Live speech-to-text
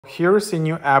Here is a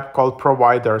new app called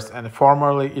Providers, and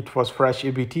formerly it was Fresh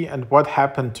EBT. And what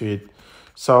happened to it?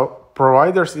 So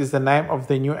Providers is the name of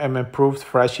the new and improved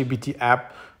Fresh EBT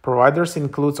app. Providers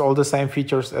includes all the same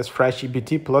features as Fresh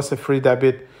EBT plus a free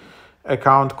debit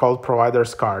account called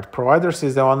Providers Card. Providers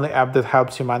is the only app that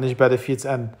helps you manage benefits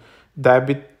and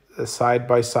debit side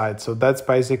by side. So that's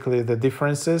basically the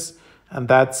differences, and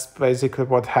that's basically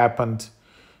what happened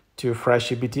to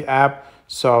Fresh EBT app.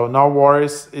 So no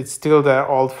worries, it's still the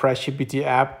old Fresh EBT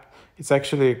app. It's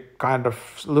actually kind of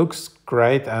looks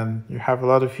great, and you have a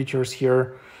lot of features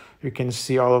here. You can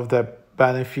see all of the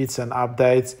benefits and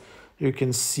updates. You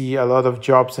can see a lot of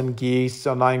jobs and gigs,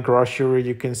 online grocery.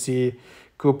 You can see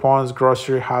coupons,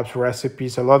 grocery hubs,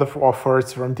 recipes, a lot of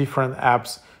offers from different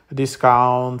apps,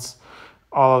 discounts,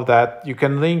 all of that. You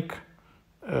can link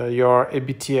your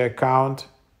EBT account.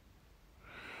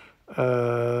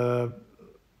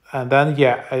 And then,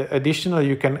 additionally,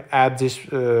 you can add this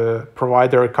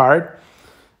provider card.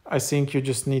 I think you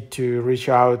just need to reach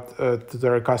out to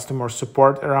their customer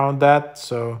support around that.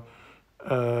 So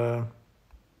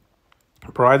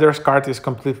provider's card is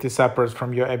completely separate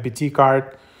from your EBT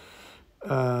card.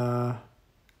 And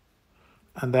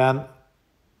then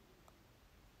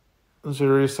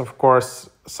there is, of course,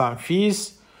 some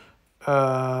fees.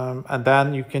 And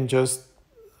then you can just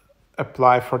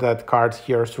apply for that card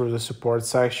here through the support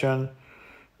section,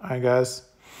 I guess.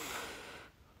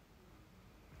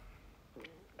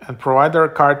 And provider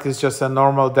card is just a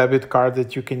normal debit card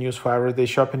that you can use for everyday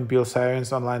shopping, bill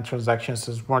savings, online transactions.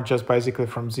 It's more just basically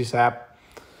from this app.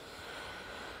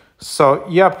 So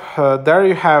there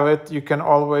you have it. You can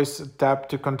always tap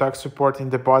to contact support in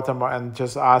the bottom and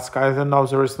just ask. I don't know,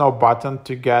 there is no button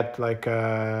to get like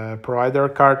a provider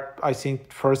card. I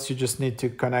think first you just need to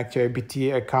connect your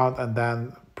EBT account and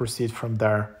then proceed from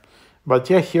there. But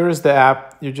here is the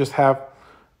app. You just have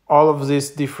all of these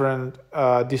different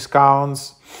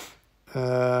discounts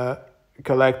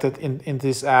collected in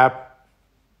this app.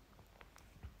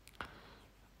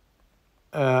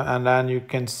 And then you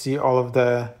can see all of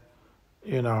the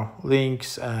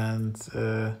links and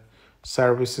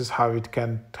services, how it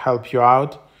can help you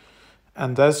out.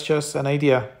 And that's just an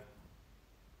idea.